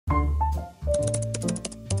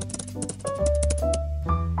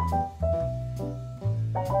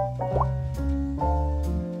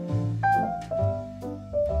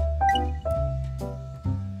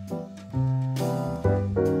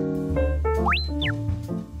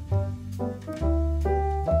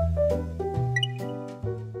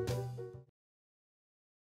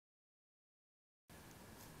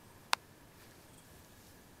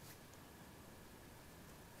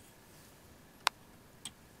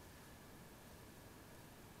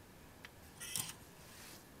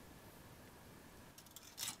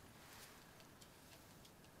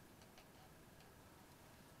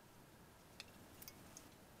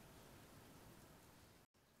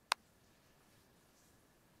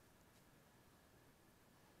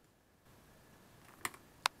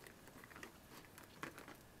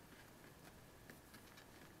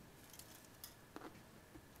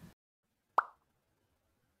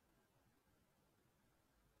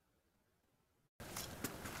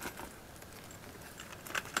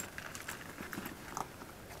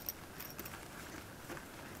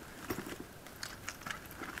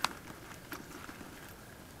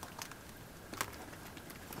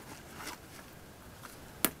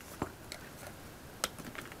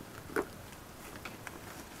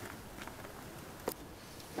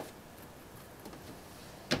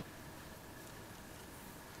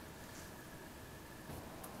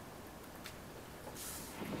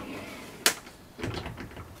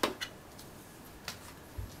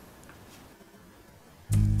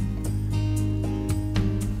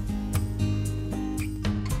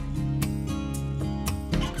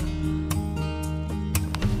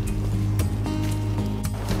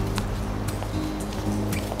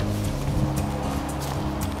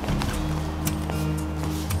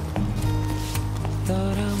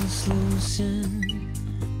chosen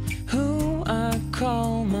who I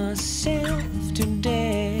call myself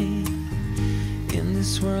today. In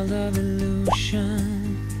this world of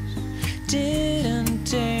illusions, didn't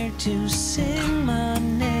dare to sing my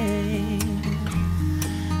name.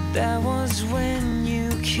 That was when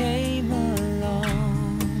you came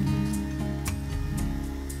along,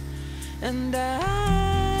 and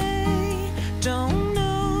I don't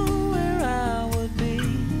know where I would be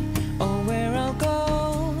or where I'll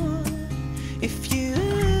go if you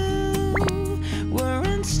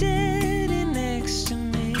weren't steady next to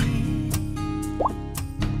me.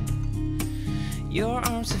 Your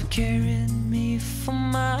arms have carried me for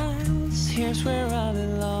miles. Here's where I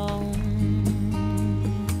belong.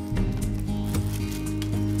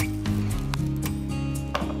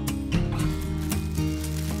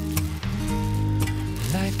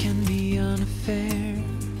 Life can be unfair.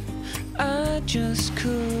 I just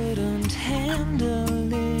couldn't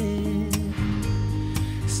handle it.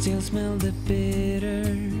 Still smell the bitter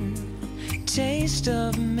taste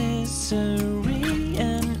of misery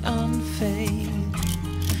and unfaith.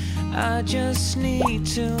 I just need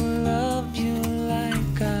to love you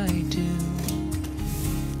like I do,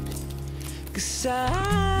 'cause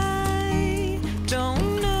I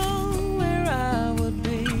don't know where I would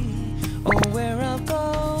be or where I'll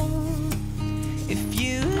go if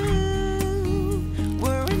you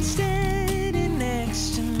weren't steady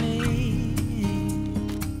next to me.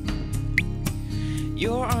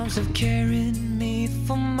 Your arms have carried me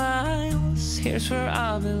for miles. Here's where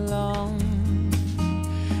I belong.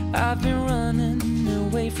 I've been running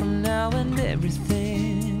away from now and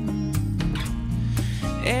everything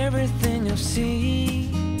I've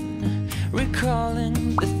seen,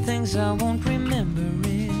 recalling the things I won't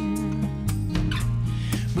remembering,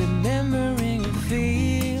 remembering a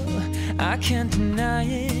feel I can't deny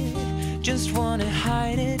it, just wanna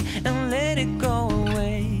hide it and let it go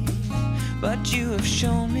away. But you have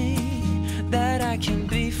shown me that I can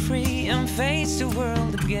be free and face the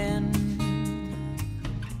world again.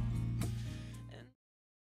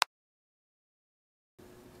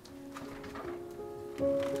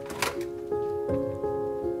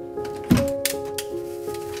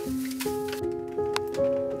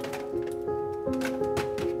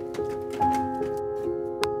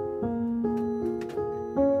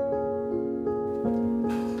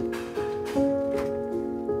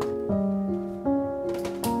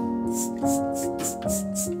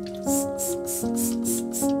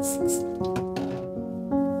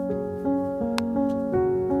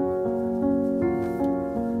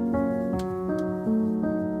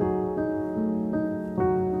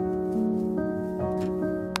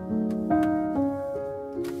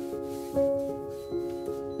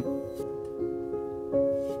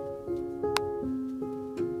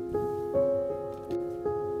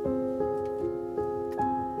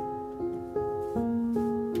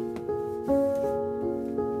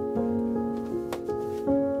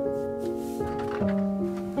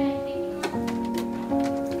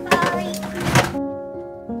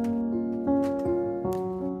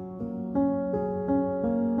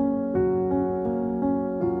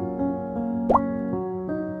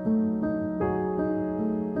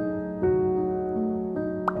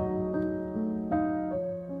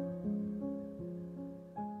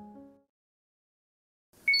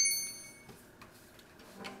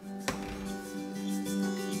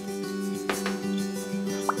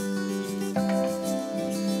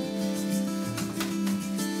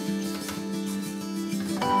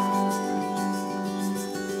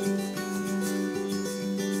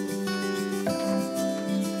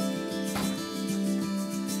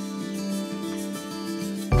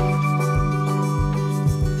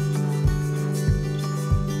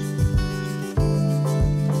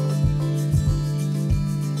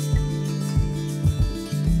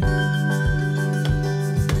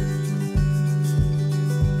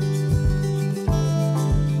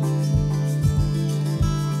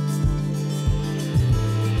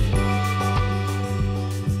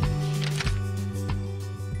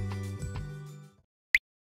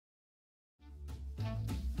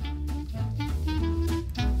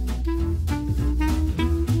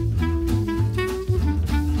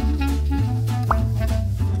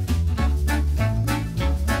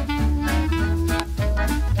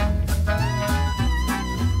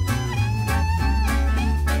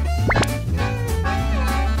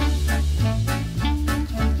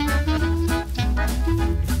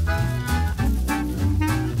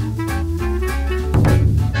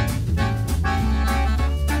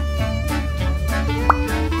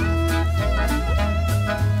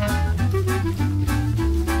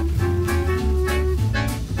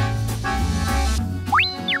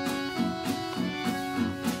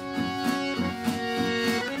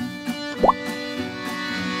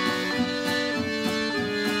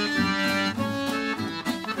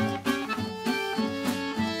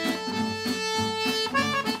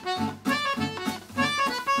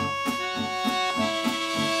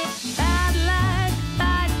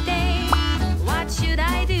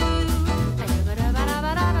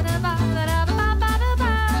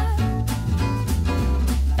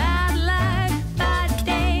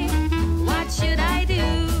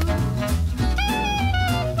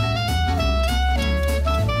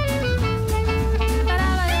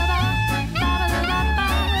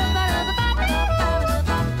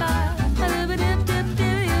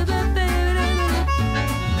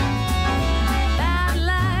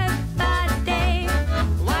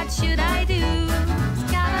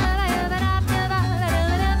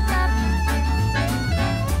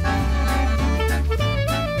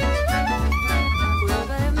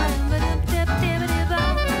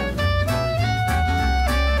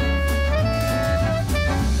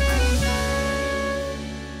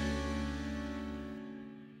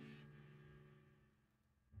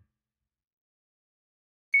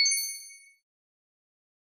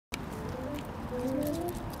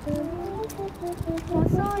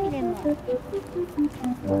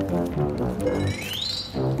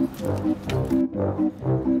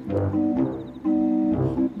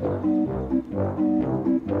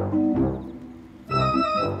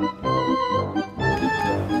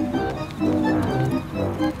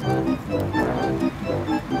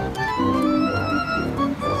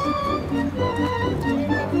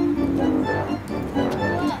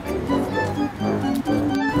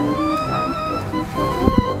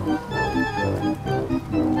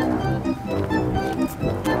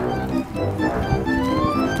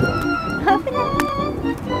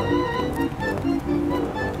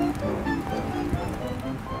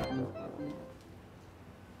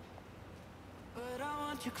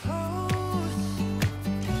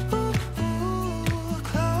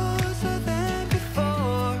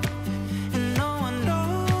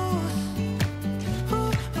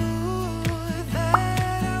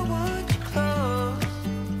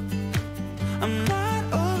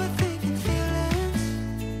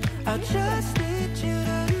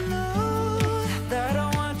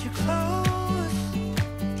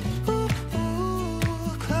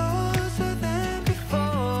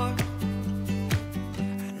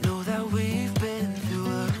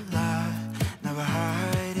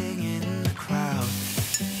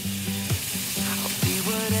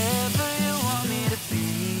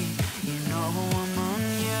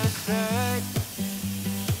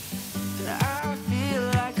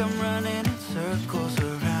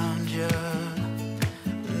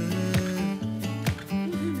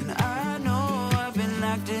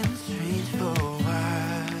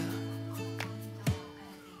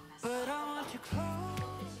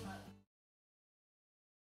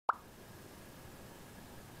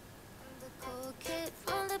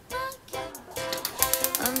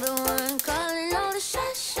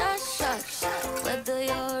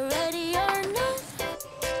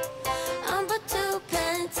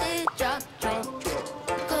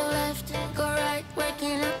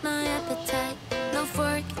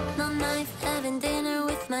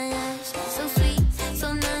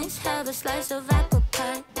 Slice of apple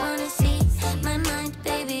pie. Wanna see my mind,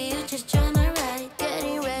 baby? You just join my ride.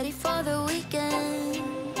 Getting ready for the weekend.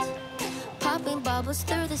 Popping bubbles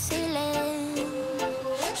through the ceiling.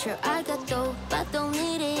 Sure, I got dough, but don't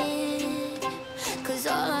need it. Cause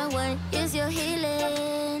all I want is your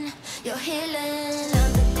healing. Your healing.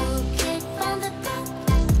 I'm the cool kid from the top.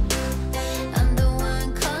 I'm the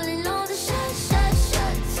one calling all the shots, shots,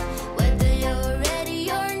 shots. Whether you're ready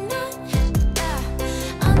or not, yeah.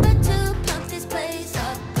 I'm about to pump this place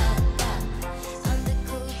up, up, up. I'm the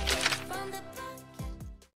cool kid from the top.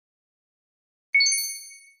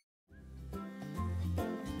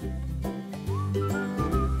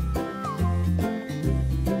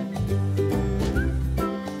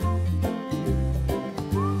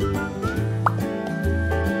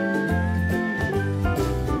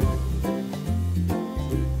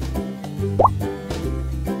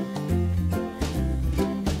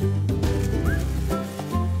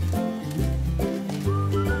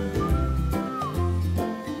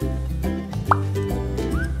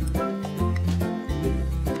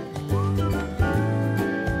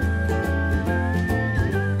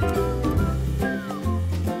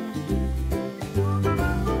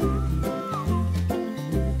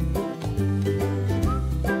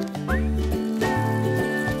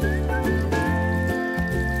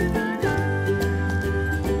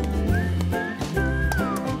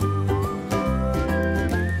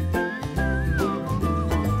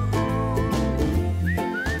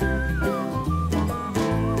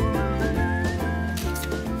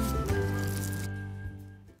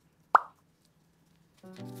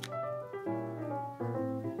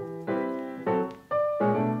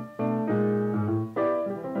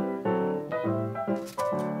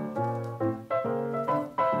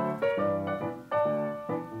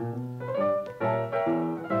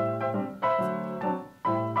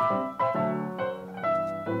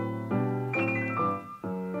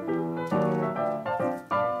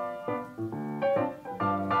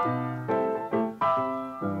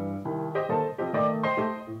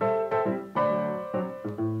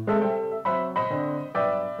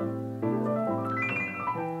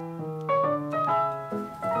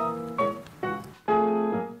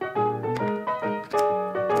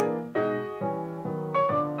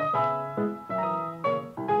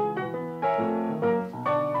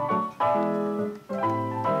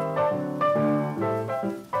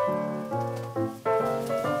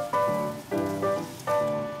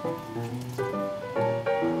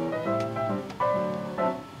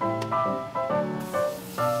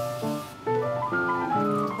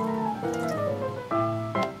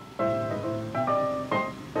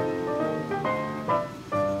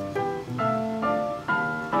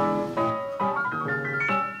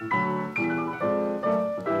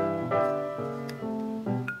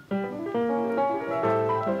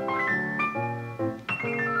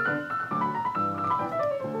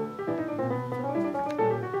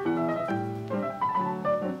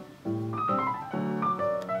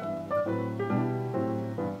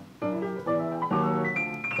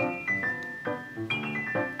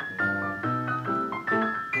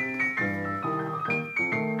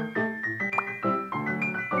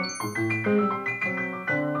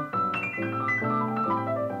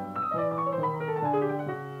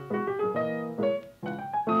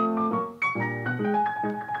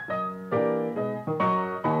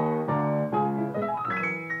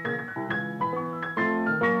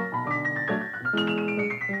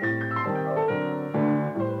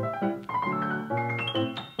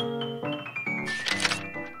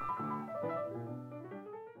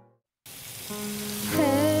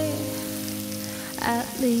 at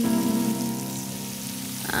least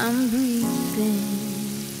I'm breathing.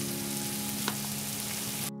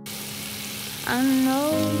 I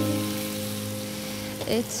know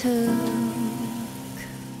it took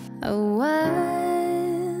a while.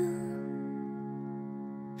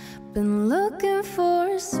 Been looking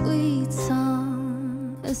for a sweet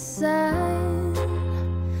song, a sign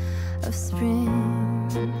of spring,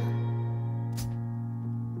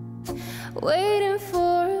 waiting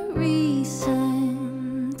for a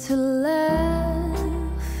reason to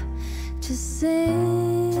laugh, to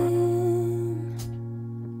sing.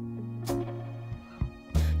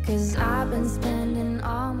 'Cause I've been spending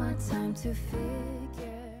all my time to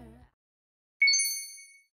figure.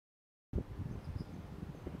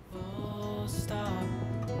 Full stop.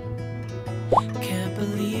 Can't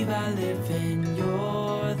believe I live in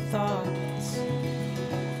your thoughts.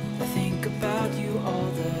 I think about you all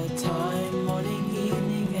the time, morning,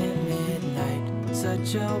 evening, and midnight. Such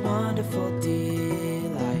a wonderful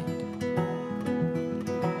delight.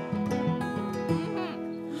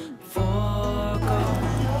 Forgo,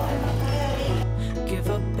 give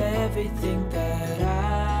up everything that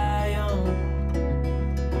I own.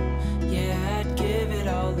 Yeah, I'd give it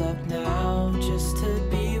all up now just to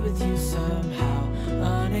be with you somehow.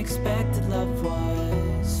 Unexpected love